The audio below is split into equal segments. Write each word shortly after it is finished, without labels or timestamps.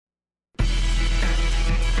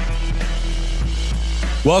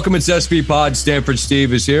Welcome. It's SV Pod. Stanford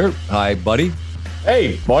Steve is here. Hi, buddy.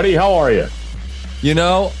 Hey, buddy. How are you? You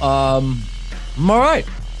know, I'm all right.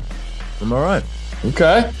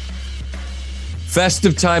 Okay.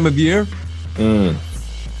 Festive time of year.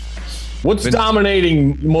 What's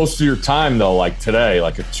dominating most of your time, though, like today,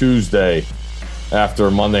 like a Tuesday after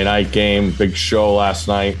a Monday night game, big show last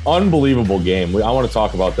night, unbelievable game. I want to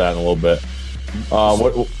talk about that in a little bit.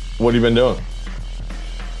 What have you been doing?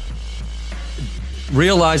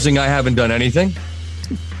 Realizing I haven't done anything.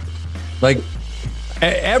 Like,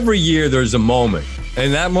 every year there's a moment.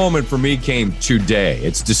 And that moment for me came today.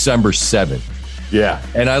 It's December 7th. Yeah.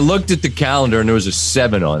 And I looked at the calendar and there was a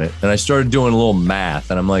 7 on it. And I started doing a little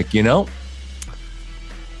math. And I'm like, you know,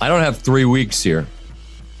 I don't have 3 weeks here.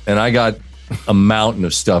 And I got a mountain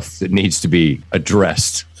of stuff that needs to be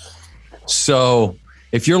addressed. So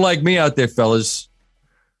if you're like me out there, fellas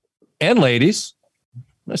and ladies,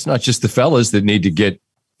 that's not just the fellas that need to get,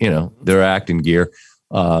 you know, their act in gear.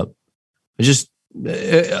 Just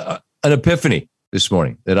an epiphany this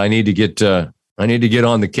morning that I need to get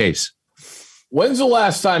on the case. When's the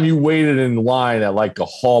last time you waited in line at like a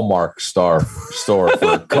Hallmark store for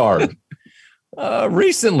a card?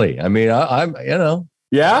 Recently. I mean, I'm, you know.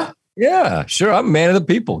 Yeah? Yeah, sure. I'm a man of the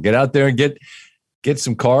people. Get out there and get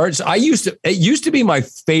some cards. It used to be my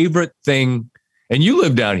favorite thing. And you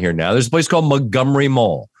live down here now. There's a place called Montgomery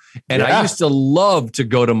Mall. And I used to love to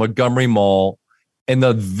go to Montgomery Mall in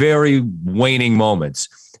the very waning moments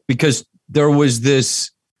because there's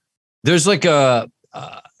like a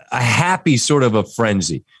happy sort of a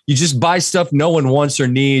frenzy. You just buy stuff no one wants or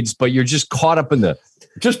needs, but you're just caught up in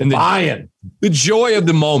buying the joy of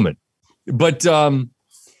the moment. But the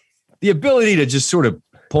ability to just sort of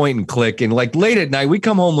point and click and like late at night, we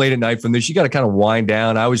come home late at night from this. You got to kind of wind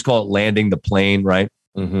down. I always call it landing the plane, right?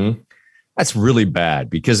 Mm-hmm. That's really bad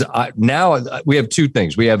because now we have two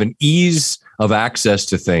things. We have an ease of access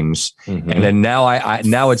to things. Mm-hmm. And then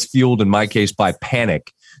now it's fueled in my case by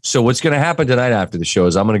panic. So what's going to happen tonight after the show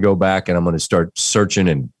is I'm going to go back and I'm going to start searching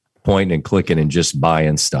and pointing and clicking and just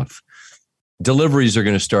buying stuff. Deliveries are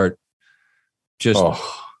going to start just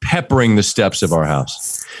peppering the steps of our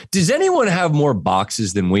house. Does anyone have more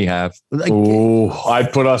boxes than we have? I'd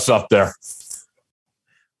put us up there.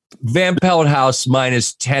 Van Pelt House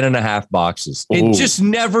minus 10 and a half boxes. It just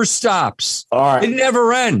never stops. All right. It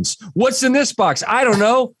never ends. What's in this box? I don't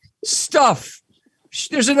know. Stuff.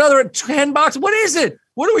 There's another 10 boxes. What is it?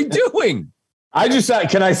 What are we doing? I just said,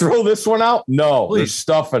 can I throw this one out? No, please. There's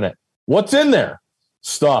stuff in it. What's in there?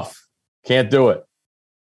 Stuff. Can't do it.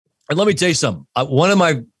 And let me tell you something. One of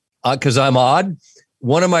my, because I'm odd,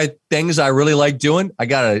 one of my things I really like doing, I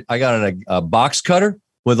got a box cutter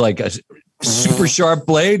with like a super sharp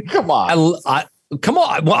blade. Come on. Come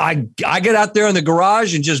on. Well, I get out there in the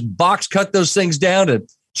garage and just box cut those things down to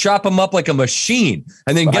chop them up like a machine.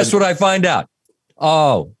 And then guess what I find out?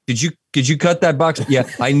 Oh, did you cut that box? Yeah,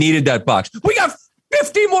 I needed that box. We got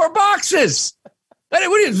 50 more boxes. But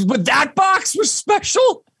that box was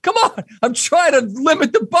special. Come on. I'm trying to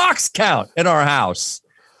limit the box count in our house.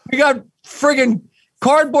 We got friggin'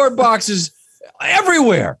 cardboard boxes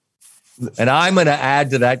everywhere. And I'm going to add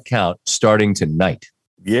to that count starting tonight.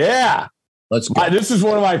 Yeah. Let's go. This is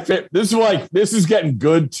one of my this is getting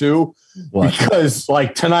good too. What? Because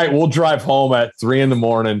like tonight we'll drive home at 3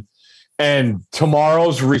 a.m. and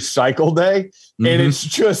tomorrow's recycle day. And it's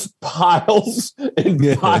just piles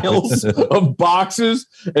and piles of boxes.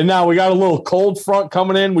 And now we got a little cold front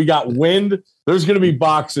coming in. We got wind. There's going to be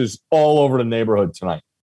boxes all over the neighborhood tonight.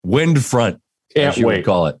 Wind front. Can't wait.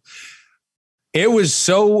 Call it. It was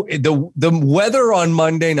so the weather on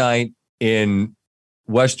Monday night in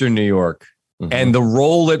Western New York and the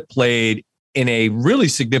role it played in a really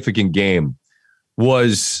significant game it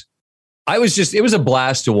was a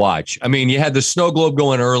blast to watch. I mean, you had the snow globe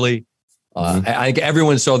going early. I think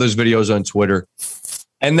everyone saw those videos on Twitter.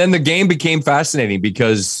 And then the game became fascinating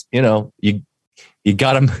because, you know, you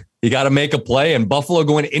got to make a play, and Buffalo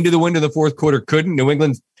going into the wind in the fourth quarter couldn't. New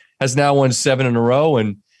England has now won 7 in a row.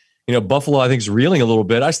 And, you know, Buffalo, I think, is reeling a little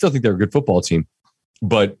bit. I still think they're a good football team.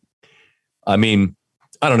 But, I mean,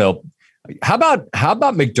 I don't know. How about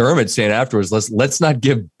McDermott saying afterwards, let's not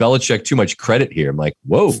give Belichick too much credit here. I'm like,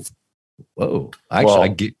 whoa.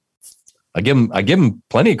 Actually, I give him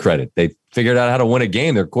plenty of credit. They figured out how to win a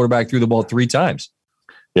game. Their quarterback threw the ball 3 times.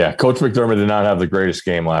 Yeah, Coach McDermott did not have the greatest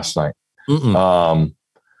game last night. The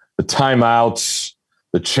timeouts,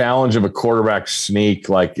 the challenge of a quarterback sneak,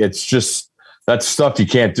 like it's just that's stuff you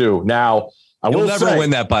can't do. Now, You'll never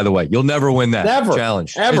win that, by the way. You'll never win that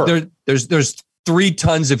challenge. Ever. There's 3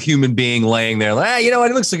 tons of human being laying there. Like, you know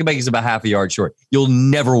what? It looks like he's about half a yard short. You'll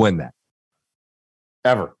never win that.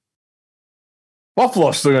 ever.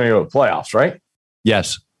 Buffalo's still going to go to the playoffs, right?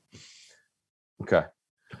 Yes. Okay.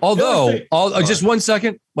 Although, just 1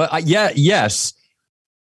 second. But yes.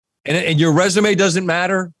 And your resume doesn't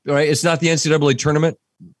matter, right? It's not the NCAA tournament.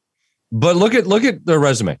 But look at their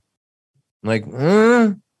resume. Like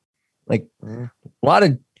a lot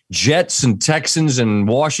of Jets and Texans and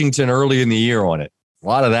Washington early in the year on it. A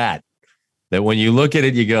lot of that when you look at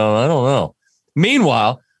it, you go, I don't know.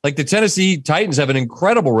 Meanwhile, like the Tennessee Titans have an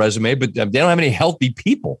incredible resume, but they don't have any healthy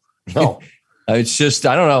people. No, it's just,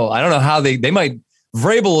 I don't know. I don't know how they might,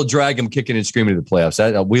 Vrabel will drag them kicking and screaming to the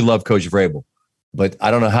playoffs. We love Coach Vrabel, but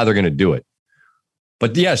I don't know how they're going to do it.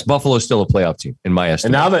 But yes, Buffalo's still a playoff team in my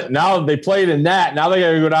estimate. And now they played in that. Now they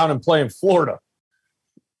got to go down and play in Florida.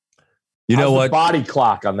 You know what? Body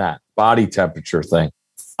clock on that body temperature thing.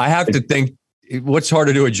 I have to think what's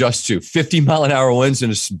harder to adjust to 50-mile-an-hour winds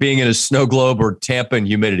and being in a snow globe or Tampa and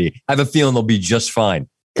humidity. I have a feeling they'll be just fine.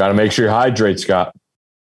 Got to make sure you hydrate, Scott.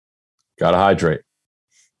 Got to hydrate.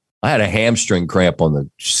 I had a hamstring cramp on the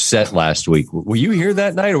set last week. Were you here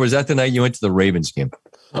that night or was that the night you went to the Ravens game?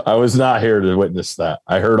 I was not here to witness that.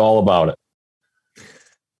 I heard all about it.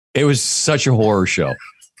 It was such a horror show.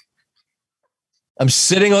 I'm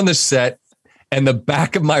sitting on the set and the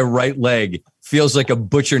back of my right leg feels like a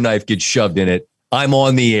butcher knife gets shoved in it. I'm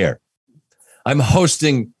on the air. I'm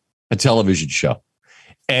hosting a television show.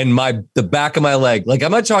 And the back of my leg, like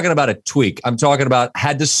I'm not talking about a tweak. I'm talking about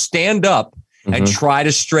had to stand up and try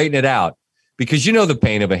to straighten it out because you know the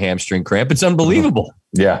pain of a hamstring cramp. It's unbelievable.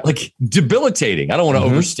 Yeah. Like debilitating. I don't want to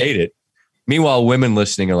overstate it. Meanwhile, women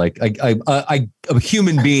listening are like, a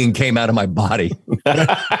human being came out of my body.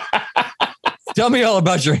 Tell me all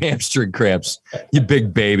about your hamstring cramps, you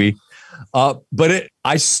big baby. But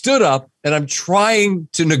I stood up and I'm trying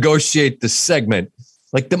to negotiate the segment.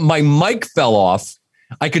 Like my mic fell off.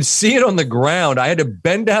 I could see it on the ground. I had to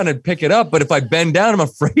bend down and pick it up. But if I bend down, I'm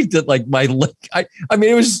afraid that like my leg, I mean,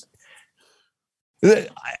 it was,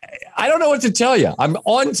 I don't know what to tell you. I'm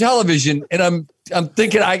on television and I'm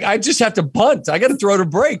thinking I just have to punt. I got to throw it a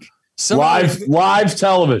break. Live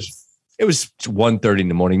television. It was 1:30 in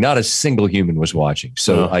the morning. Not a single human was watching.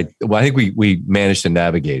 So I think we managed to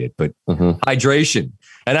navigate it. But hydration,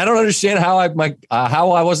 and I don't understand how I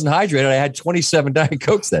wasn't hydrated. I had 27 Diet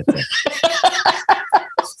Cokes that day.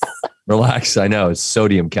 Relax. I know it's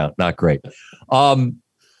sodium count, not great.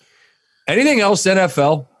 Anything else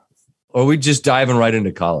NFL, or are we just diving right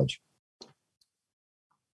into college?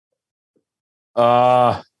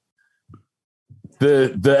 The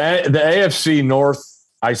AFC North,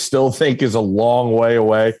 I still think is a long way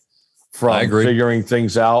away from figuring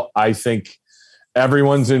things out. I think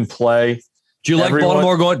everyone's in play. Do you like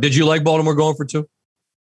Baltimore going? Did you like Baltimore going for 2?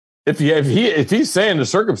 If he's saying the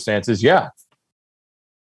circumstances, yeah.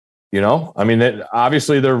 You know, I mean,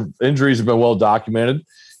 obviously their injuries have been well documented.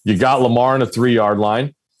 You got Lamar in a 3-yard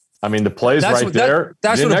line. I mean, the play's there.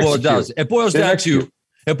 That's what it boils down to.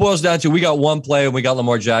 It boils down to we got one play and we got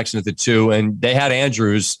Lamar Jackson at the 2, and they had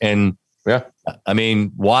Andrews and. Yeah, I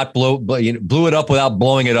mean, Watt blew it up without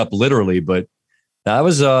blowing it up literally, but that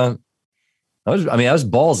was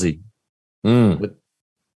ballsy. But,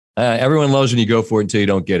 everyone loves when you go for it until you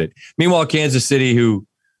don't get it. Meanwhile, Kansas City, who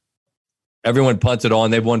everyone punted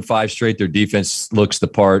on, they've won 5 straight. Their defense looks the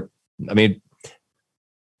part. I mean,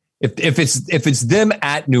 if it's them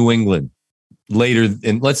at New England later,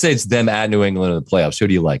 and let's say it's them at New England in the playoffs, who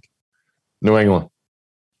do you like? New England.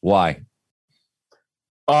 Why?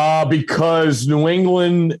 Because New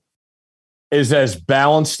England is as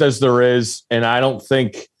balanced as there is, and I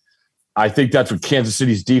think that's what Kansas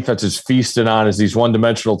City's defense is feasted on is these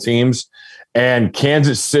one-dimensional teams. And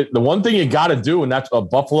Kansas City, the one thing you got to do, and that's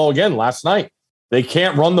Buffalo again last night, they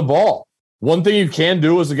can't run the ball. One thing you can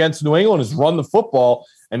do is against New England is run the football,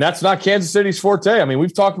 and that's not Kansas City's forte. I mean,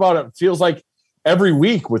 we've talked about it feels like every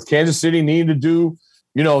week with Kansas City needing to do,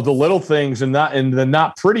 the little things and the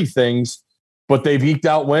not pretty things. But they've eked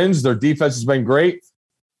out wins. Their defense has been great.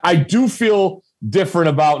 I do feel different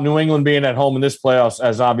about New England being at home in this playoffs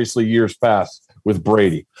as obviously years past with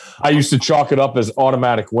Brady. I used to chalk it up as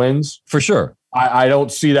automatic wins. For sure. I don't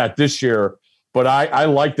see that this year, but I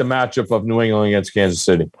like the matchup of New England against Kansas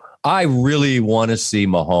City. I really want to see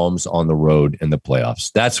Mahomes on the road in the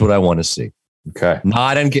playoffs. That's what I want to see. Okay.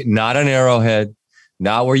 Not an Arrowhead,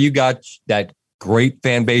 not where you got that great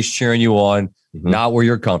fan base cheering you on. Not where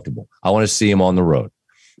you're comfortable. I want to see him on the road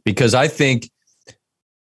because I think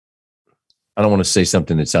I don't want to say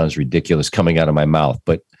something that sounds ridiculous coming out of my mouth,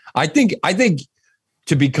 but I think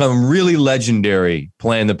to become really legendary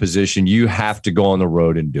playing the position, you have to go on the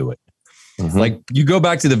road and do it. Like you go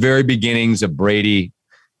back to the very beginnings of Brady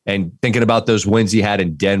and thinking about those wins he had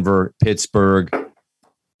in Denver, Pittsburgh,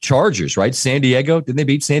 Chargers, right? San Diego. Didn't they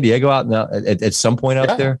beat San Diego out at some point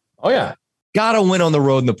out there? Oh, yeah. Got to win on the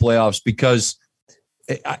road in the playoffs because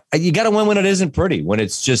you got to win when it isn't pretty, when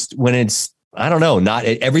it's, I don't know, not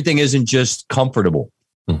everything isn't just comfortable.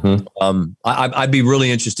 Mm-hmm. I'd be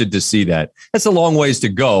really interested to see that. That's a long ways to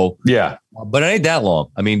go. Yeah. But it ain't that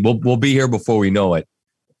long. I mean, we'll be here before we know it.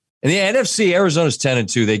 In the NFC, Arizona's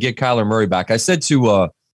 10-2. They get Kyler Murray back. I said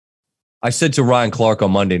to Ryan Clark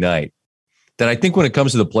on Monday night that I think when it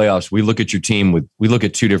comes to the playoffs, we look at your team we look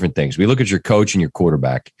at two different things. We look at your coach and your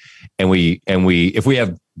quarterback, and if we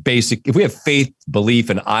have faith, belief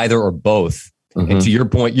in either or both. Mm-hmm. And to your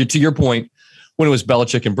point, when it was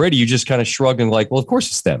Belichick and Brady, you just kind of shrugged and like, well, of course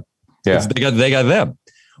it's them. Yeah, they got them.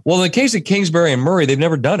 Well, in the case of Kingsbury and Murray, they've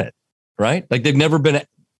never done it, right? Like they've never been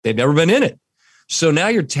in it. So now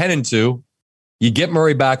you're 10-2. You get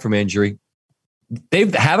Murray back from injury. They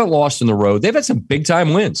haven't lost on the road. They've had some big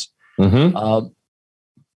time wins. Mm-hmm.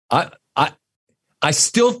 I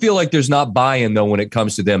still feel like there's not buy-in though when it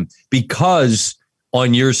comes to them, because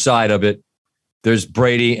on your side of it, there's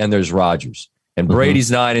Brady and there's Rodgers, and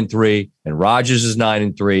Brady's 9-3 and Rodgers is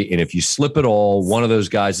 9-3. And if you slip it all, one of those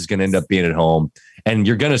guys is going to end up being at home, and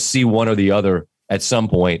you're going to see one or the other at some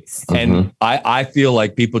point. Mm-hmm. And I feel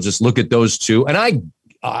like people just look at those two, and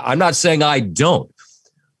I'm not saying I don't.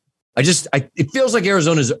 It feels like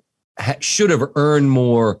Arizona should have earned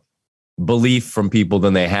more belief from people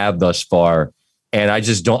than they have thus far. And I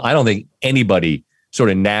don't think anybody sort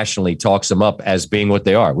of nationally talks them up as being what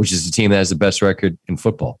they are, which is the team that has the best record in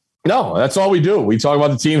football. No, that's all we do. We talk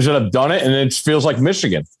about the teams that have done it, and it feels like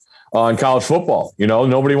Michigan in college football. You know,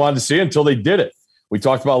 nobody wanted to see it until they did it. We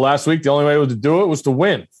talked about last week, the only way to do it was to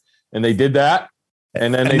win. And they did that.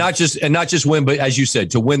 And then not just win, but as you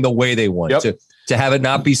said, to win the way they won, to have it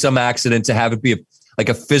not be some accident, to have it be like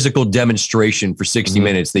a physical demonstration for 60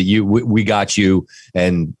 minutes that we got you,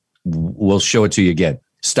 and we'll show it to you again.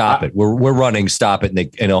 Stop it. We're running. Stop it.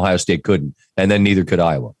 And Ohio State couldn't. And then neither could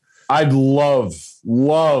Iowa. I'd love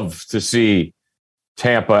to see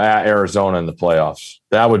Tampa at Arizona in the playoffs.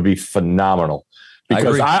 That would be phenomenal,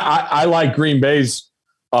 because I like Green Bay's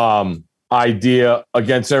idea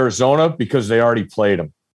against Arizona because they already played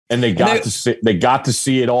them and they got to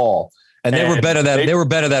see it all. And they were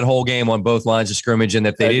better that whole game on both lines of scrimmage, and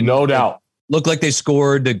that they didn't, no doubt, look like they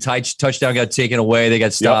scored. The touchdown got taken away. They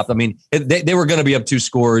got stopped. Yep. I mean, they were going to be up 2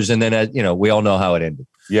 scores, and then we all know how it ended.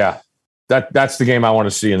 Yeah, that's the game I want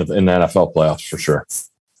to see in the NFL playoffs for sure.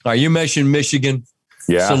 All right, you mentioned Michigan.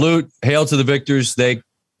 Yeah, salute, hail to the victors. They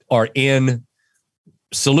are in.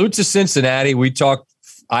 Salute to Cincinnati. We talked.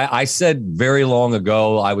 I said very long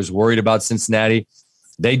ago I was worried about Cincinnati.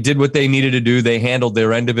 They did what they needed to do. They handled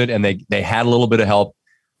their end of it, and they had a little bit of help.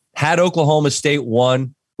 Had Oklahoma State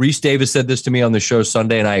won, Reese Davis said this to me on the show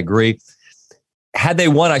Sunday, and I agree. Had they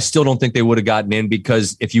won, I still don't think they would have gotten in,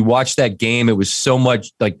 because if you watch that game, it was so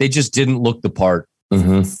much like they just didn't look the part.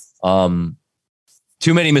 Mm-hmm.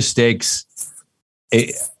 Too many mistakes.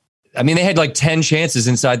 They had like 10 chances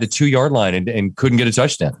inside the 2-yard line and couldn't get a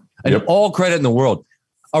touchdown. And all credit in the world.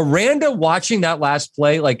 Aranda watching that last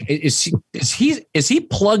play, like is he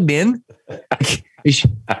plugged in? Is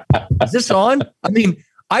this on? I mean,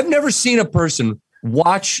 I've never seen a person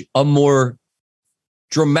watch a more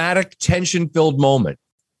dramatic, tension-filled moment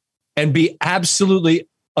and be absolutely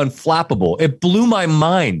unflappable. It blew my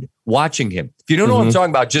mind watching him. If you don't know what I'm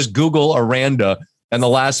talking about, just Google Aranda and the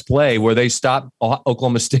last play where they stopped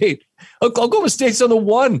Oklahoma State. Oklahoma State's on the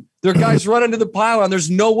 1. Their guys run into the pylon. There's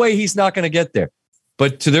no way he's not going to get there.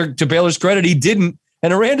 But to Baylor's credit, he didn't.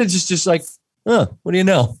 And Aranda just like, what do you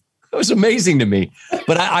know? It was amazing to me.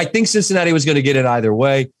 But I think Cincinnati was going to get it either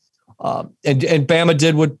way. And Bama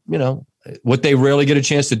did what they rarely get a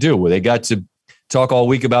chance to do, where they got to talk all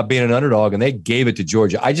week about being an underdog, and they gave it to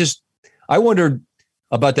Georgia. I wondered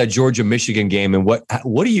about that Georgia-Michigan game, and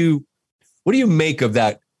what do you make of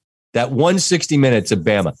that 160 minutes of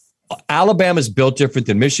Bama? Alabama's built different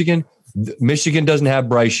than Michigan. Michigan doesn't have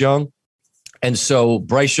Bryce Young. And so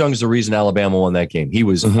Bryce Young's the reason Alabama won that game. He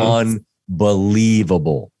was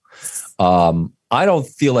unbelievable. I don't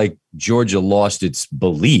feel like Georgia lost its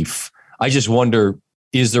belief. I just wonder,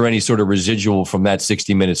 is there any sort of residual from that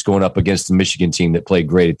 60 minutes going up against the Michigan team that played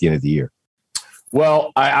great at the end of the year?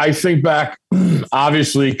 Well, I think back,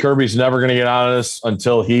 obviously Kirby's never going to get out of this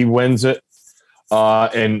until he wins it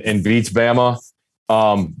and beats Bama.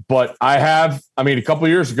 But a couple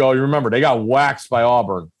of years ago, you remember, they got waxed by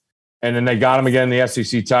Auburn. And then they got him again in the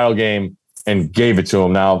SEC title game and gave it to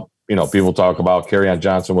him. Now, people talk about Kerryon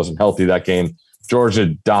Johnson wasn't healthy that game. Georgia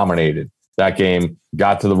dominated that game.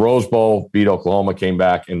 got to the Rose Bowl, beat Oklahoma, came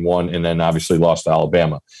back and won, and then obviously lost to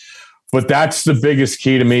Alabama. But that's the biggest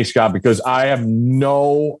key to me, Scott, because I have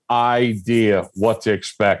no idea what to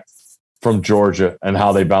expect from Georgia and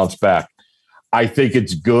how they bounce back. I think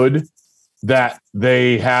it's good that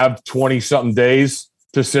they have 20-something days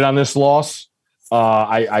to sit on this loss.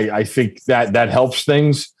 I think that helps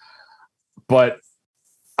things. But,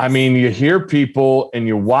 I mean, you hear people and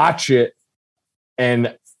you watch it,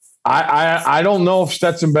 and I don't know if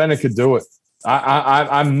Stetson Bennett could do it.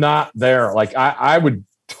 I'm not there. Like, I would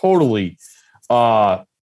totally not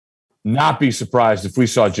be surprised if we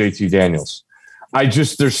saw JT Daniels.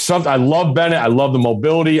 There's something. I love Bennett. I love the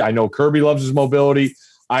mobility. I know Kirby loves his mobility.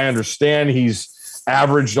 I understand he's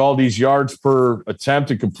averaged all these yards per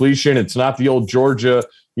attempt and completion. It's not the old Georgia,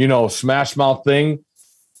 smash mouth thing.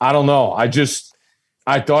 I don't know.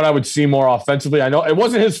 I thought I would see more offensively. I know it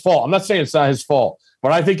wasn't his fault. I'm not saying it's not his fault,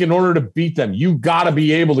 but I think in order to beat them, you got to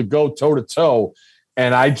be able to go toe to toe.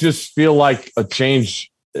 And I just feel like a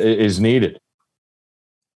change is needed.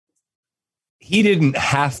 He didn't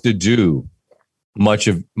have to do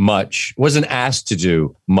much, wasn't asked to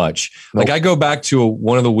do much. Nope. Like, I go back to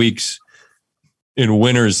one of the weeks in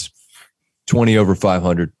Winners, 20 over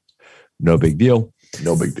 500. No big deal.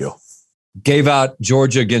 No big deal. Gave out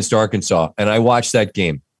Georgia against Arkansas, and I watched that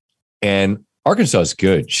game. And Arkansas is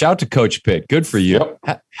good. Shout out to Coach Pitt. Good for you.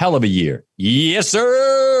 Yep. Hell of a year. Yes,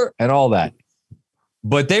 sir. And all that.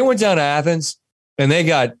 But they went down to Athens, and they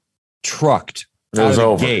got trucked out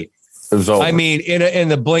of the gate. It was over. I mean, in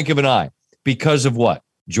the blink of an eye. Because of what?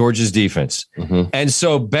 Georgia's defense. Mm-hmm. And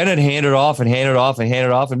so Bennett handed off and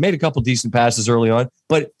made a couple decent passes early on.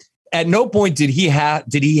 But at no point did he have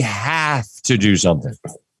to do something.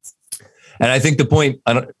 And I think the point,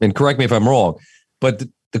 and correct me if I'm wrong, but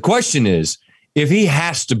the question is, if he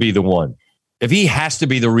has to be the one, if he has to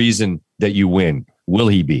be the reason that you win, will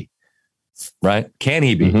he be? Right? Can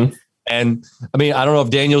he be? Mm-hmm. And I mean, I don't know if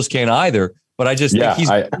Daniels can either, but I just think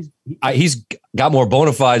he's got more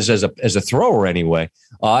bona fides as a thrower anyway.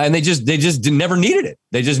 And they just never needed it.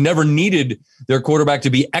 They just never needed their quarterback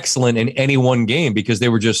to be excellent in any one game because they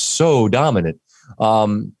were just so dominant.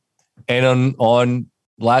 And on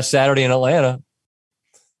last Saturday in Atlanta,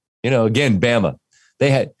 again, Bama,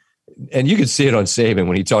 they had, and you could see it on Saban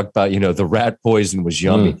when he talked about, the rat poison was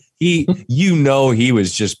yummy. He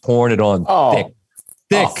was just pouring it on thick.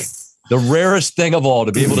 Oh. The rarest thing of all,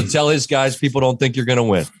 to be able to tell his guys, people don't think you're going to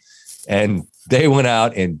win. And they went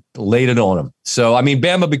out and laid it on him. So, I mean,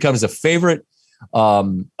 Bama becomes a favorite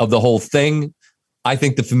of the whole thing. I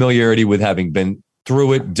think the familiarity with having been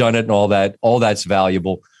through it, done it, and all that's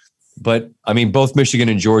valuable. But, I mean, both Michigan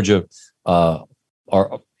and Georgia are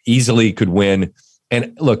easily could win.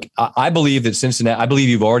 And, look, I believe that Cincinnati – I believe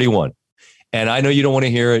you've already won. And I know you don't want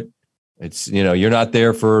to hear it. It's, you're not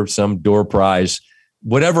there for some door prize.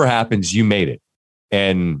 Whatever happens, you made it.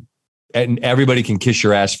 And everybody can kiss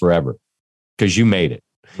your ass forever because you made it.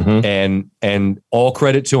 Mm-hmm. And all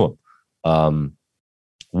credit to him.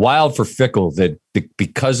 Wild for Fickle that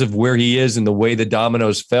because of where he is and the way the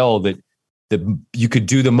dominoes fell, that you could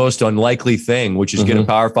do the most unlikely thing, which is get a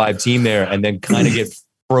Power 5 team there and then kind of get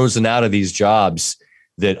frozen out of these jobs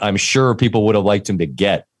that I'm sure people would have liked him to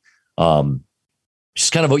get.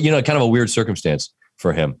 Just kind of a weird circumstance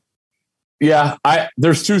for him. Yeah,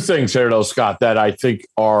 there's two things here, though, Scott, that I think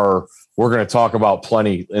we're going to talk about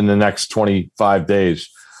plenty in the next 25 days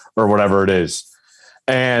or whatever it is.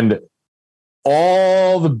 And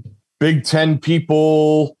all the Big Ten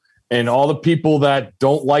people and all the people that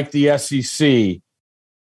don't like the SEC,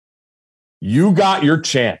 you got your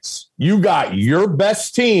chance. You got your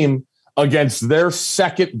best team against their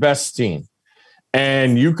second best team.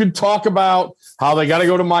 And you could talk about how they got to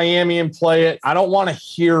go to Miami and play it. I don't want to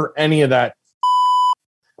hear any of that.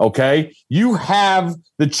 Okay? You have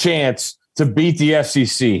the chance to beat the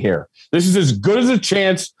SEC here. This is as good as a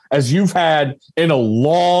chance as you've had in a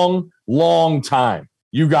long, long time.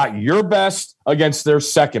 You got your best against their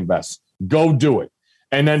second best. Go do it.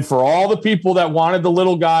 And then for all the people that wanted the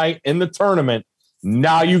little guy in the tournament,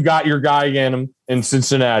 now you got your guy in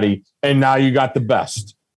Cincinnati, and now you got the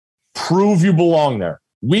best. Prove you belong there.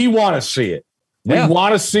 We want to see it. We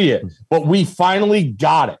want to see it, but we finally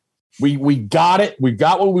got it. We got it. We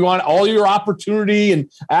got what we want. All your opportunity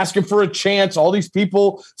and asking for a chance, all these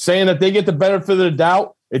people saying that they get the benefit of the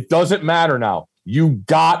doubt, it doesn't matter now. You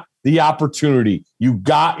got the opportunity. You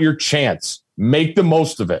got your chance. Make the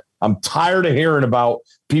most of it. I'm tired of hearing about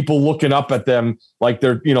people looking up at them like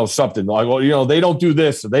they're, something like, well, they don't do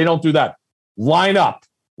this, or they don't do that. Line up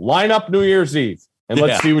New Year's Eve, and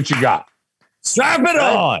let's see what you got. Strap it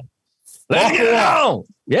on. Let's get it on.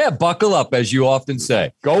 Yeah, buckle up, as you often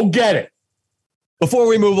say. Go get it. Before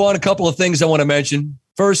we move on, a couple of things I want to mention.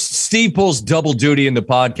 First, Steve pulls double duty in the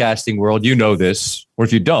podcasting world. You know this, or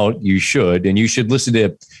if you don't, you should. And you should listen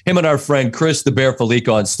to him and our friend Chris the Bear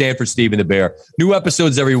Felica on Stanford Steve and the Bear. New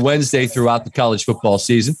episodes every Wednesday throughout the college football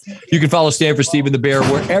season. You can follow Stanford Steve and the Bear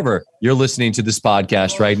wherever you're listening to this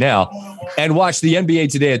podcast right now. And watch the NBA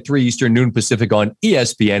Today at 3 Eastern, noon Pacific on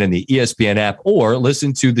ESPN and the ESPN app, or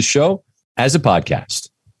listen to the show as a podcast.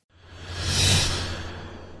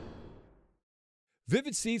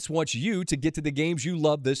 Vivid Seats wants you to get to the games you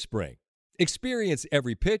love this spring. Experience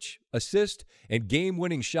every pitch, assist, and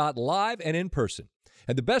game-winning shot live and in person.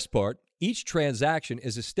 And the best part, each transaction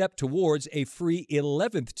is a step towards a free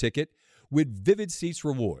 11th ticket with Vivid Seats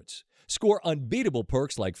rewards. Score unbeatable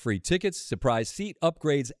perks like free tickets, surprise seat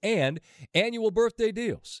upgrades, and annual birthday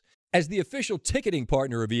deals. As the official ticketing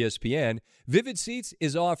partner of ESPN, Vivid Seats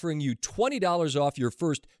is offering you $20 off your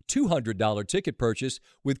first $200 ticket purchase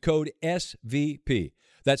with code SVP.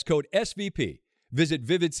 That's code SVP. Visit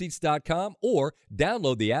vividseats.com or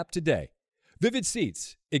download the app today. Vivid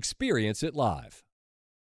Seats. Experience it live.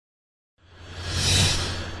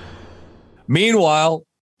 Meanwhile,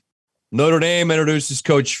 Notre Dame introduces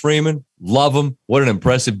Coach Freeman. Love him. What an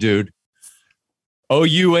impressive dude.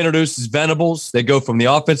 OU introduces Venables. They go from the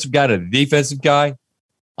offensive guy to the defensive guy.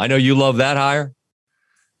 I know you love that hire.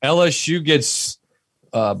 LSU gets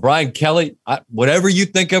Brian Kelly. Whatever you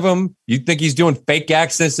think of him, you think he's doing fake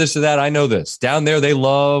accents, this or that. I know this. Down there, they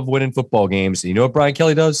love winning football games. And you know what Brian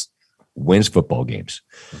Kelly does? Wins football games.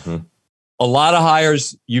 Mm-hmm. A lot of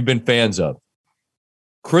hires you've been fans of.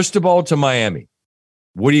 Cristobal to Miami.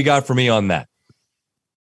 What do you got for me on that?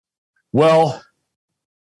 Well,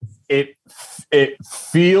 it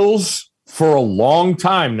feels for a long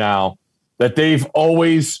time now that they've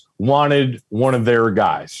always wanted one of their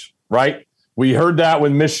guys, right? We heard that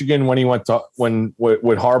with Michigan when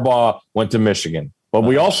Harbaugh went to Michigan, but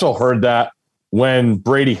we also heard that when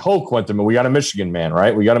Brady Hoke went to, we got a Michigan man,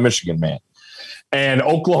 right? We got a Michigan man. And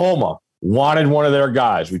Oklahoma wanted one of their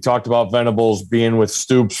guys. We talked about Venables being with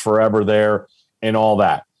Stoops forever there and all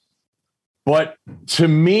that. But to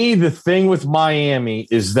me, the thing with Miami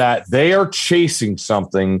is that they are chasing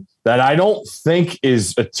something that I don't think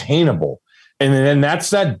is attainable. And then that's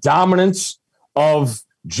that dominance of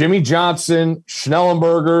Jimmy Johnson,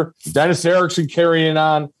 Schnellenberger, Dennis Erickson carrying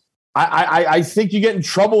on. I think you get in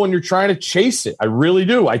trouble when you're trying to chase it. I really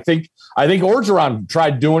do. I think Orgeron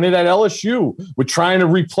tried doing it at LSU with trying to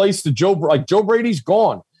replace the Joe Brady's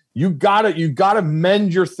gone. You gotta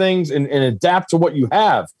mend your things and adapt to what you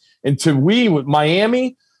have. And with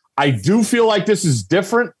Miami, I do feel like this is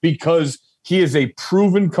different because he is a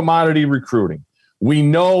proven commodity recruiting. We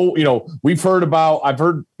know, I've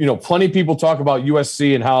heard, plenty of people talk about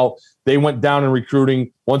USC and how they went down in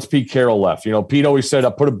recruiting once Pete Carroll left. Pete always said,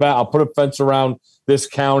 I'll put a fence around this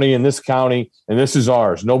county, and this is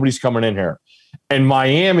ours. Nobody's coming in here. And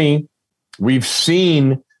Miami, we've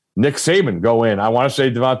seen Nick Saban go in. I want to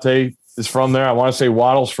say Devontae is from there. I want to say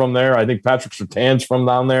Waddle's from there. I think Patrick Surtain's from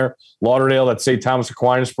down there. Lauderdale, that St. Thomas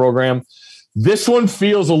Aquinas program. This one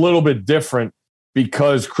feels a little bit different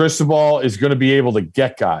because Cristobal is going to be able to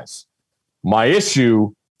get guys. My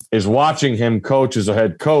issue is watching him coach as a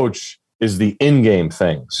head coach is the in-game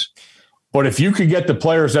things. But if you could get the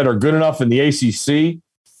players that are good enough in the ACC,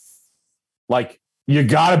 you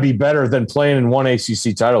got to be better than playing in one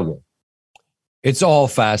ACC title game. It's all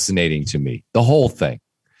fascinating to me, the whole thing,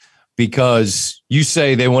 because you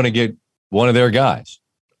say they want to get one of their guys.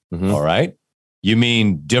 Mm-hmm. All right. You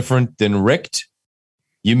mean different than Richt?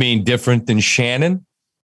 You mean different than Shannon?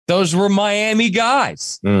 Those were Miami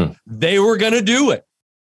guys. They were going to do it.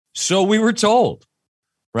 So we were told,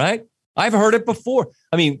 right? I've heard it before.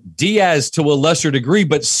 I mean, Diaz to a lesser degree,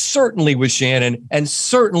 but certainly with Shannon and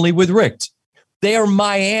certainly with Richt. They are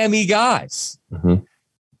Miami guys. Mm-hmm.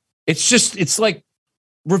 It's like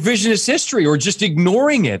revisionist history or just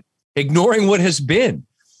ignoring it, ignoring what has been.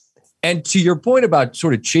 And to your point about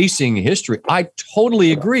sort of chasing history, I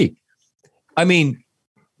totally agree. I mean,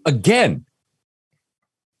 again,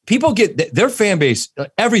 people get their fan base.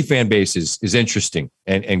 Every fan base is interesting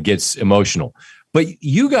and gets emotional. But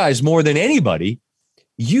you guys, more than anybody,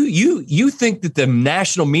 you think that the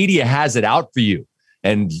national media has it out for you.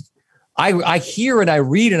 And I hear and I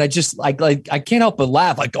read and I just I can't help but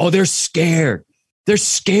laugh. Like, oh, they're scared. They're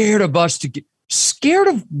scared of us to get scared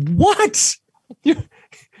of what?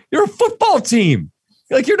 You're a football team.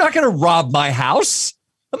 You're not going to rob my house.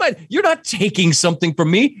 You're not taking something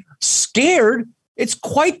from me. Scared. It's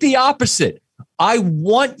quite the opposite. I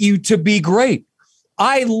want you to be great.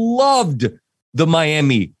 I loved the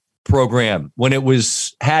Miami program when it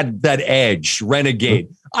had that edge, renegade.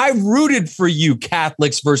 I rooted for you,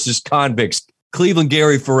 Catholics versus convicts, Cleveland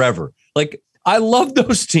Gary forever. Like, I love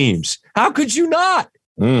those teams. How could you not?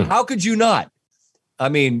 How could you not? I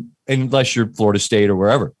mean, unless you're Florida State or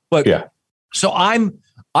wherever. But yeah. So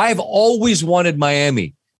I've always wanted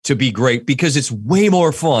Miami to be great because it's way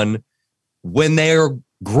more fun when they're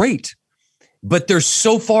great. But they're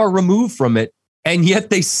so far removed from it, and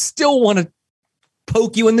yet they still want to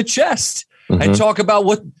poke you in the chest and talk about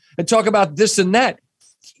this and that.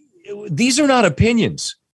 These are not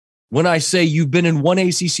opinions. When I say you've been in one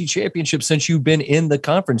ACC championship since you've been in the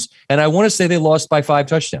conference, and I want to say they lost by 5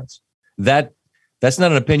 touchdowns. That's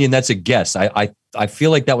not an opinion. That's a guess. I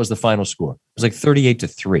feel like that was the final score. It was like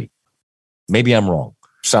 38-3. Maybe I'm wrong.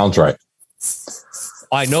 Sounds right.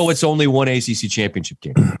 I know it's only one ACC championship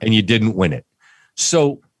game, and you didn't win it.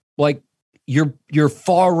 So, like, you're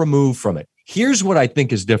far removed from it. Here's what I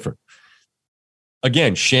think is different.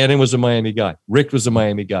 Again, Shannon was a Miami guy. Rick was a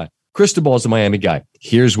Miami guy. Cristobal is a Miami guy.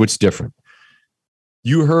 Here's what's different.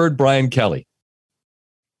 You heard Brian Kelly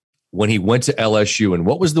when he went to LSU, and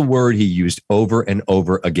what was the word he used over and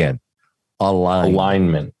over again?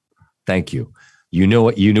 Alignment. Thank you. You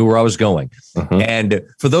knew where I was going. And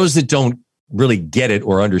for those that don't really get it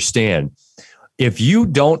or understand, if you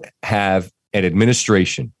don't have an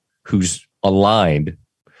administration who's aligned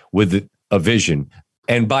with a vision,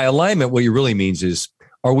 and by alignment, what it really means is,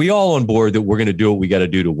 are we all on board that we're going to do what we got to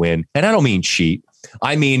do to win? And I don't mean cheat.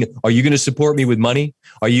 I mean, are you going to support me with money?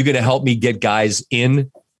 Are you going to help me get guys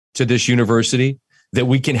in to this university that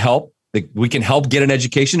we can help get an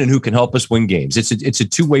education and who can help us win games? It's a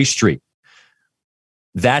two-way street.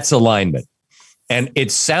 That's alignment. And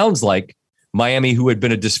it sounds like Miami, who had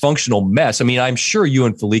been a dysfunctional mess. I mean, I'm sure you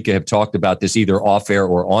and Felica have talked about this either off air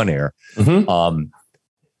or on air.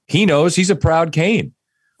 He knows he's a proud Cane.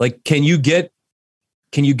 Like, can you get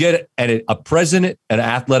a president, an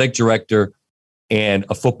athletic director, and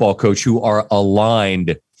a football coach who are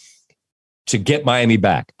aligned to get Miami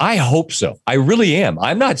back? I hope so. I really am.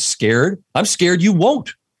 I'm not scared. I'm scared you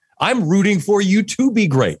won't. I'm rooting for you to be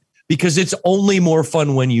great because it's only more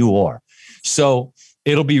fun when you are. So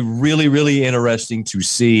it'll be really, really interesting to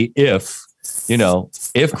see if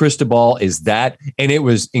Cristobal is that. And it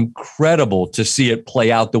was incredible to see it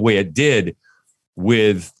play out the way it did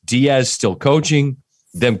with Diaz still coaching,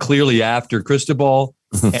 them clearly after Cristobal,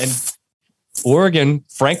 and Oregon,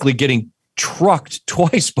 frankly, getting trucked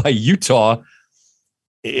twice by Utah,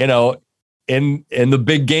 in the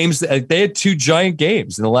big games. They had 2 giant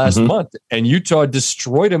games in the last month, and Utah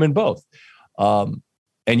destroyed them in both. And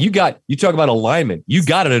you talk about alignment. You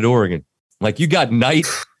got it at Oregon. Like, you got Knight,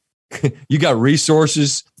 you got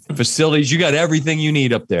resources, facilities, you got everything you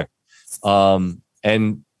need up there.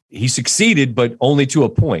 And he succeeded, but only to a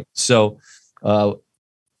point. So,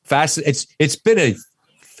 it's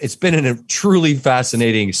been a truly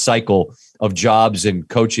fascinating cycle of jobs and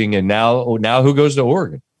coaching. And now who goes to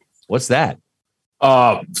Oregon? What's that?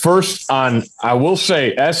 First I will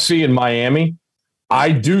say SC in Miami.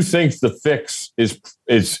 I do think the fix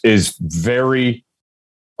is very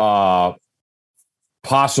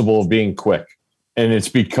possible of being quick. And it's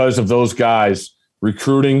because of those guys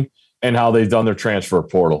recruiting and how they've done their transfer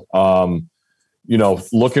portal.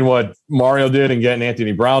 Looking what Mario did and getting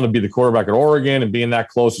Anthony Brown to be the quarterback at Oregon and being that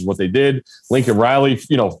close is what they did. Lincoln Riley,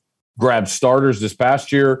 grabbed starters this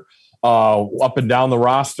past year, up and down the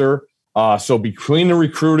roster. So between the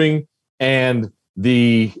recruiting and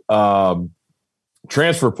the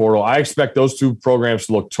transfer portal, I expect those 2 programs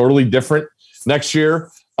to look totally different next year.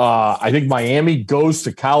 I think Miami goes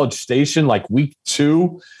to College Station like week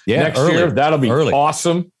 2 next year. That'll be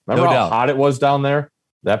awesome. Remember how hot it was down there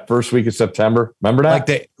that first week of September? Remember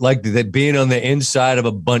that? Like that being on the inside of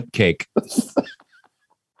a Bundt cake.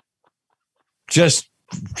 Just,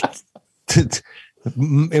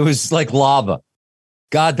 it was like lava.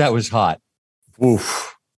 God, that was hot.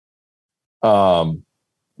 Oof.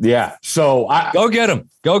 Yeah. So go get him.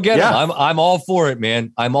 Go get him. I'm all for it,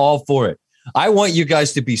 man. I'm all for it. I want you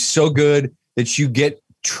guys to be so good that you get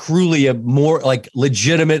truly a more like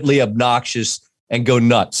legitimately obnoxious and go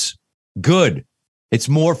nuts. Good. It's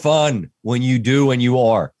more fun when you do and you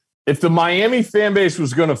are. If the Miami fan base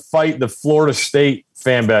was going to fight the Florida State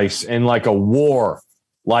fan base in like a war,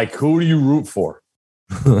 like, who do you root for?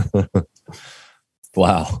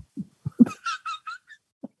 Wow.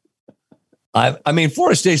 I mean,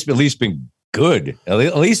 Florida State's at least been good.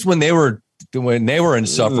 At least when they were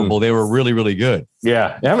insufferable, they were really, really good.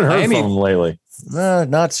 Yeah, I haven't heard from them lately.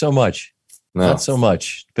 Not so much. No. Not so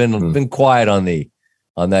much. Been quiet on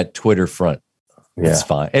that Twitter front. Yeah. It's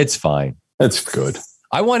fine. It's fine. It's good.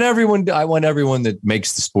 I want everyone that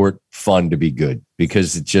makes the sport fun to be good,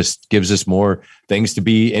 because it just gives us more things to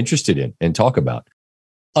be interested in and talk about.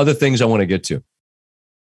 Other things I want to get to.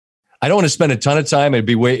 I don't want to spend a ton of time. It'd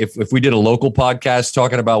be if we did a local podcast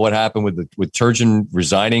talking about what happened with Turgeon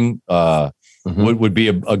resigning. Would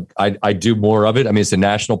be I'd do more of it. I mean, it's a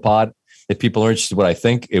national pod. If people are interested in what I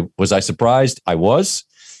think, was I surprised? I was.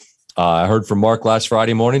 I heard from Mark last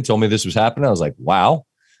Friday morning, told me this was happening. I was like, wow.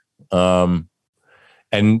 And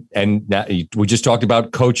now we just talked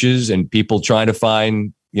about coaches and people trying to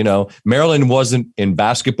find, Maryland wasn't in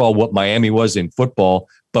basketball what Miami was in football,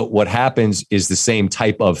 but what happens is the same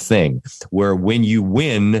type of thing where when you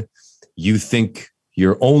win, you think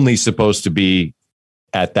you're only supposed to be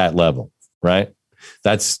at that level, right?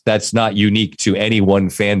 That's not unique to any one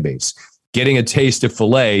fan base. Getting a taste of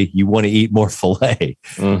filet, you want to eat more filet.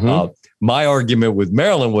 My argument with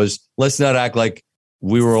Maryland was, let's not act like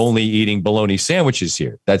we were only eating bologna sandwiches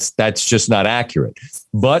here. That's just not accurate.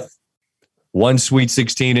 But one Sweet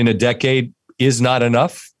 16 in a decade is not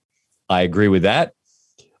enough. I agree with that.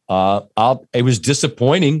 It was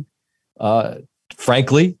disappointing,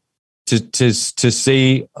 frankly, to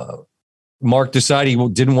see Mark decide he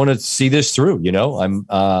didn't want to see this through.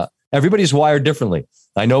 Everybody's wired differently.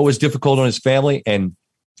 I know it was difficult on his family, and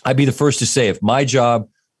I'd be the first to say if my job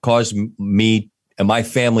caused me and my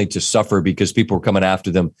family to suffer because people were coming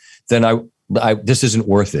after them, then I this isn't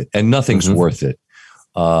worth it, and nothing's worth it.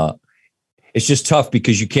 It's just tough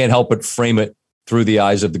because you can't help but frame it through the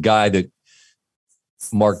eyes of the guy that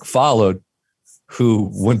Mark followed, who,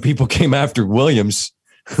 when people came after Williams,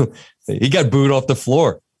 he got booed off the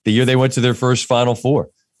floor the year they went to their first Final Four.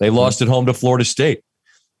 They lost at home to Florida State.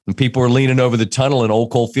 And people were leaning over the tunnel in Old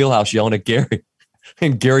Cole Fieldhouse yelling at Gary.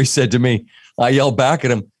 And Gary said to me, I yelled back at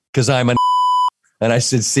him because I'm an and I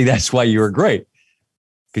said, see, that's why you were great.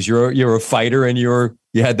 Because you're a fighter and you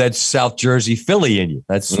had that South Jersey Philly in you.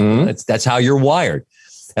 That's how you're wired.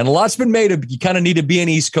 And a lot's been made of you kind of need to be an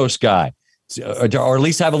East Coast guy. Or at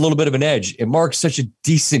least have a little bit of an edge. And Mark's such a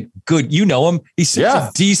decent, good, him. He's such a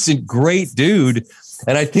decent, great dude.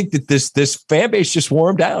 And I think that this fan base just wore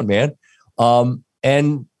him down, man.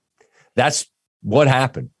 And that's what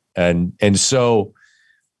happened. And so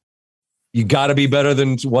you got to be better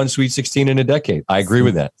than one Sweet 16 in a decade. I agree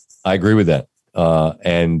with that. I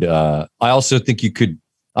also think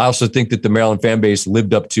I also think that the Maryland fan base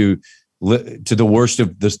lived up to the worst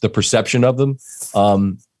of the perception of them.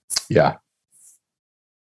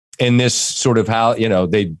 In this sort of how,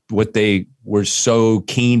 what they were so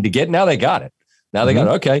keen to get. Now they got it. Now they got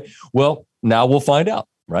it. Okay. Well, now we'll find out,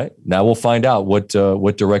 right? Now we'll find out what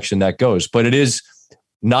direction that goes. But it is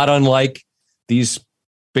not unlike these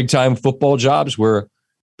big time football jobs where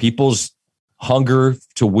people's hunger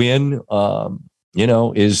to win,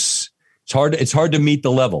 it's hard to meet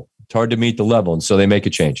the level. It's hard to meet the level. And so they make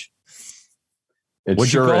a change.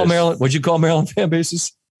 What'd you call Maryland fan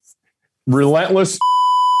bases? Relentless.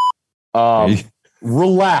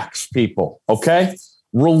 Relax, people. Okay.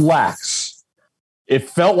 Relax. It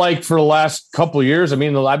felt like for the last couple of years, I've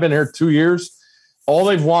been here 2 years. All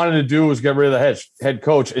they've wanted to do was get rid of the head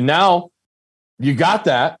coach. And now you got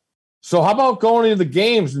that. So how about going into the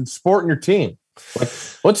games and supporting your team?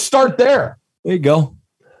 Let's start there. There you go.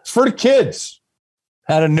 It's for the kids.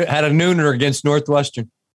 Had a nooner against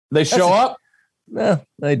Northwestern. They show up? No,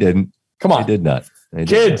 they didn't. Come on. They did not.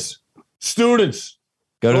 Kids, students.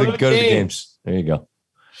 Go to the games. There you go.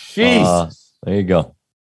 Jesus. There you go.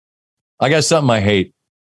 I got something I hate.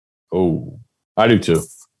 Oh, I do too.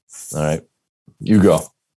 All right. You go.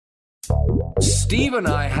 Steve and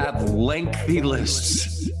I have lengthy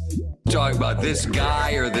lists. Talking about this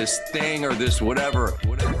guy or this thing or this whatever.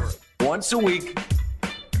 Once a week.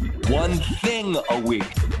 One thing a week.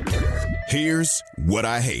 Here's what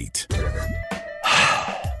I hate.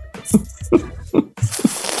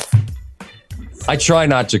 I try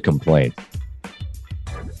not to complain,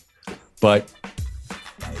 but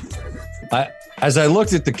as I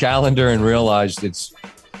looked at the calendar and realized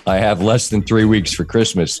I have less than 3 weeks for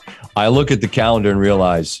Christmas, I look at the calendar and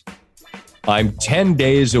realize I'm 10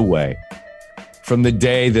 days away from the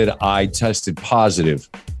day that I tested positive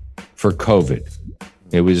for COVID.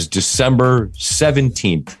 It was December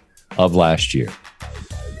 17th of last year.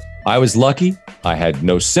 I was lucky. I had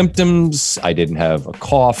no symptoms. I didn't have a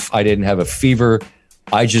cough. I didn't have a fever.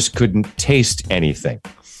 I just couldn't taste anything.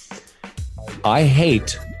 I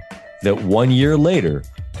hate that 1 year later,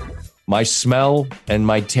 my smell and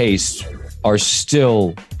my taste are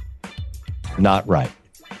still not right.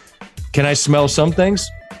 Can I smell some things?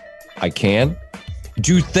 I can.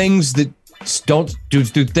 Do things that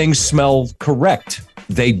do things smell correct?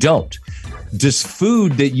 They don't. does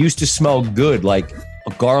food that used to smell good, like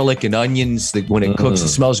garlic and onions, that when it cooks, it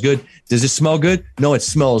smells good. Does it smell good? No, it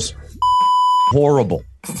smells horrible.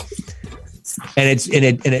 And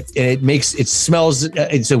it smells,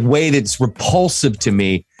 it's a way that's repulsive to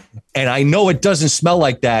me. And I know it doesn't smell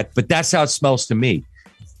like that, but that's how it smells to me.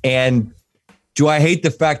 And do I hate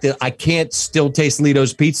the fact that I can't still taste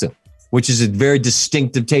Lito's pizza, which is a very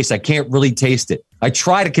distinctive taste? I can't really taste it. I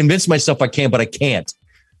try to convince myself I can, but I can't.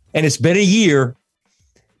 And it's been a year.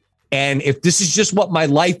 And if this is just what my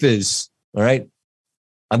life is, all right,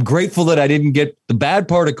 I'm grateful that I didn't get the bad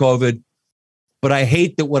part of COVID, but I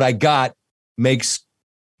hate that what I got makes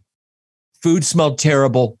food smell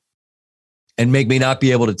terrible and make me not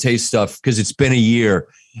be able to taste stuff because it's been a year.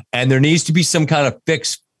 And there needs to be some kind of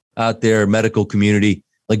fix out there, medical community.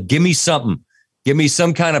 Like, give me something. Give me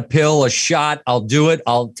some kind of pill, a shot. I'll do it.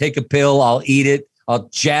 I'll take a pill. I'll eat it. I'll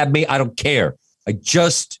jab me. I don't care. I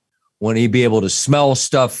just want to be able to smell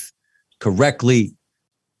stuff correctly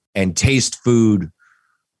and taste food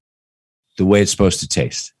the way it's supposed to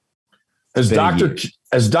taste. Has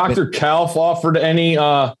Dr. Kalf offered any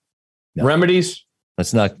remedies?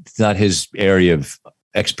 It's not his area of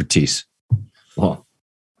expertise. Well,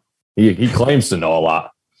 he claims to know a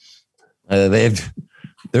lot.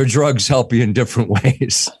 Their drugs help you in different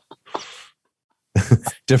ways.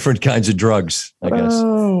 Different kinds of drugs, I guess.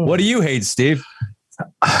 Oh. What do you hate, Steve?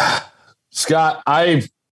 Scott, I've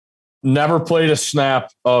never played a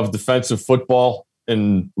snap of defensive football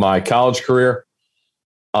in my college career.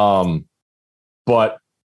 But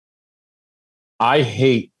I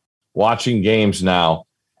hate watching games now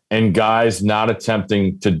and guys not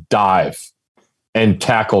attempting to dive and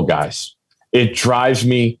tackle guys. It drives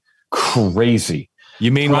me crazy.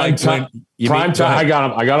 You mean prime like time? Prime time. I got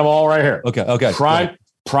them. I got them all right here. Okay.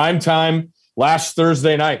 Prime time last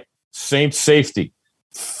Thursday night. Saints safety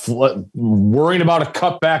worrying about a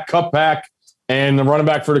cutback, and the running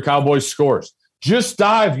back for the Cowboys scores. Just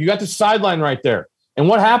dive. You got the sideline right there. And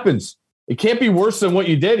what happens? It can't be worse than what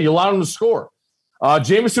you did. You allowed him to score.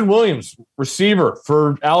 Jameson Williams, receiver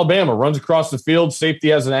for Alabama, runs across the field. Safety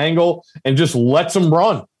has an angle and just lets him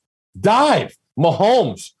run. Dive.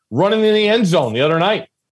 Mahomes running in the end zone the other night.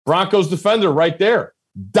 Broncos defender right there.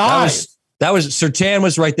 Dive. That was Surtain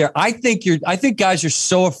was right there. I think guys are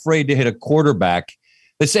so afraid to hit a quarterback.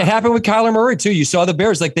 It happened with Kyler Murray too. You saw the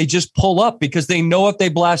Bears, like they just pull up because they know if they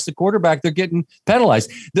blast the quarterback, they're getting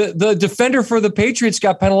penalized. The defender for the Patriots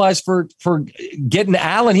got penalized for getting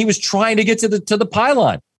Allen. He was trying to get to the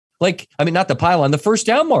pylon. Not the pylon, the first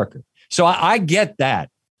down marker. So I get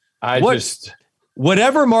that.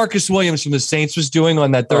 Whatever Marcus Williams from the Saints was doing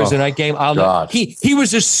on that Thursday night game, he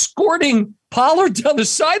was escorting Pollard down the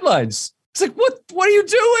sidelines. It's like, what are you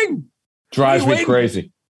doing? Drives me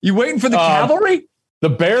crazy. You waiting for the cavalry? The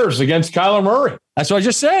Bears against Kyler Murray. That's what I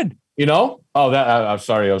just said. You know? Oh, I'm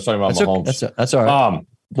sorry. I was talking about Mahomes. That's all right.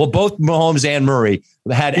 Well, both Mahomes and Murray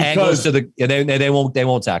had angles to they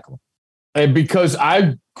won't tackle him. And because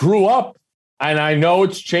I grew up and I know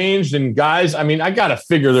it's changed, and guys, I got to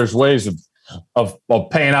figure there's ways of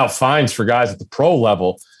paying out fines for guys at the pro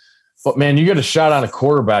level. But man, you get a shot on a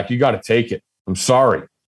quarterback, you got to take it. I'm sorry.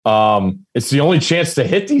 It's the only chance to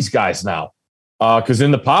hit these guys now. Because in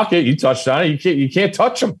the pocket, you touched on it, you can't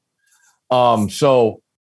touch them. So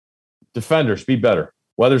defenders, be better.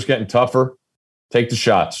 Weather's getting tougher. Take the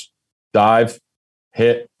shots. Dive,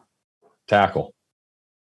 hit, tackle.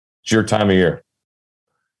 It's your time of year.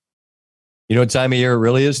 You know what time of year it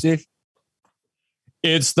really is, Steve?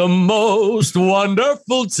 It's the most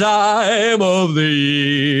wonderful time of the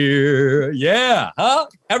year. Yeah, huh?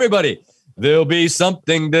 Everybody, there'll be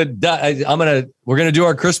something to die. We're gonna do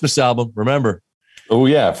our Christmas album. Remember? Oh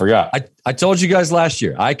yeah, I forgot. I told you guys last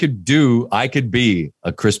year I could be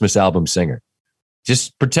a Christmas album singer.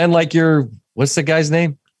 Just pretend like you're, what's the guy's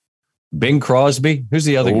name? Bing Crosby. Who's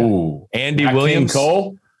the other guy? Andy Williams.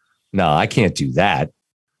 Cole? No, I can't do that.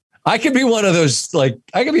 I could be one of those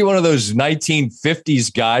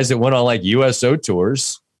 1950s guys that went on like USO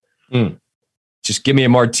tours. Just give me a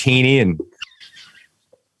martini and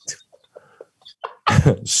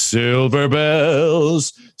silver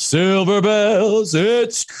bells,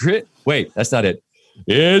 wait, that's not it.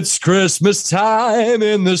 It's Christmas time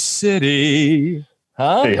in the city.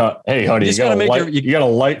 Huh? Hey, honey, you got a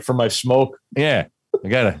light for my smoke. Yeah, I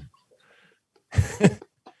gotta.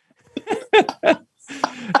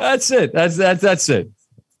 That's it. That's it.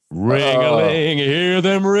 Ring-a-ling, hear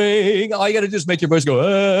them ring. All you got to do is make your voice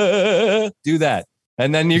go, do that.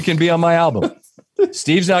 And then you can be on my album.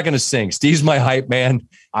 Steve's not going to sing. Steve's my hype man.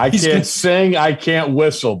 I can't sing. I can't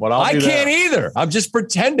whistle, but I can't either. I'm just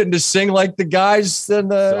pretending to sing like the guys.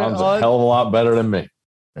 Sounds a hell of a lot better than me.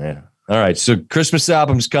 Yeah. All right. So Christmas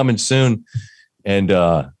album's coming soon, and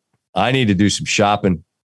I need to do some shopping.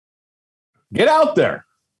 Get out there.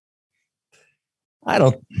 I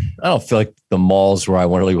don't feel like the mall's where I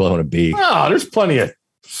really want to be. No, there's plenty of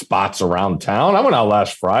spots around town. I went out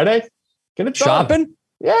last Friday. Get it done. Shopping?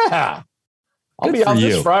 Yeah. I'll Good be for out you.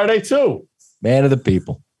 this Friday too. Man of the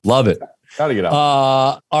people. Love it. Gotta get out.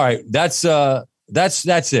 All right. That's it. That's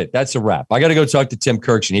a wrap. I got to go talk to Tim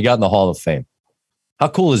Kirkshin. He got in the Hall of Fame. How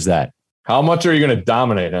cool is that? How much are you going to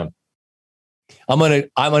dominate him? I'm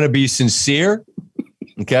gonna be sincere,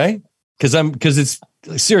 okay? Because it's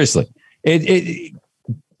seriously,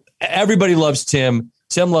 everybody loves Tim.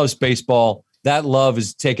 Tim loves baseball. That love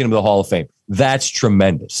is taking him to the Hall of Fame. That's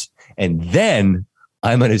tremendous. And then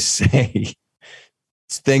I'm gonna say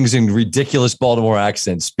things in ridiculous Baltimore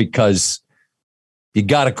accents because you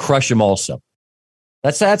got to crush them also.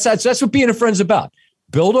 That's what being a friend's about.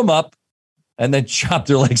 Build them up and then chop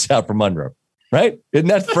their legs out from under them. Right? Isn't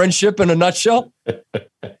that friendship in a nutshell?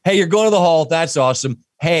 Hey, you're going to the Hall. That's awesome.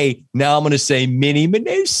 Hey, now I'm going to say Minnie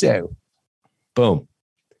Manuso. Boom.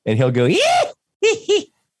 And he'll go, yeah.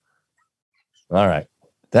 All right.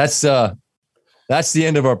 That's the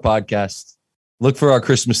end of our podcast. Look for our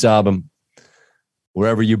Christmas album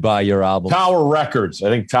wherever you buy your album. Tower Records. I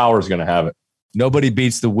think Tower's going to have it. Nobody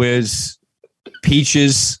beats the Wiz.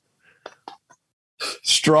 Peaches.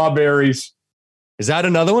 Strawberries. Is that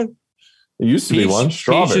another one? It used to be one.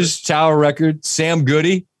 Strawberries. Peaches, Tower Record. Sam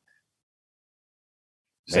Goody.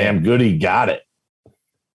 Sam Goody got it.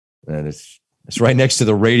 And it's right next to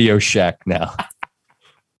the Radio Shack now.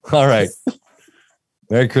 All right.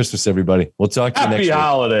 Merry Christmas, everybody. We'll talk to you next week. Happy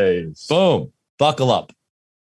holidays. Boom. Buckle up.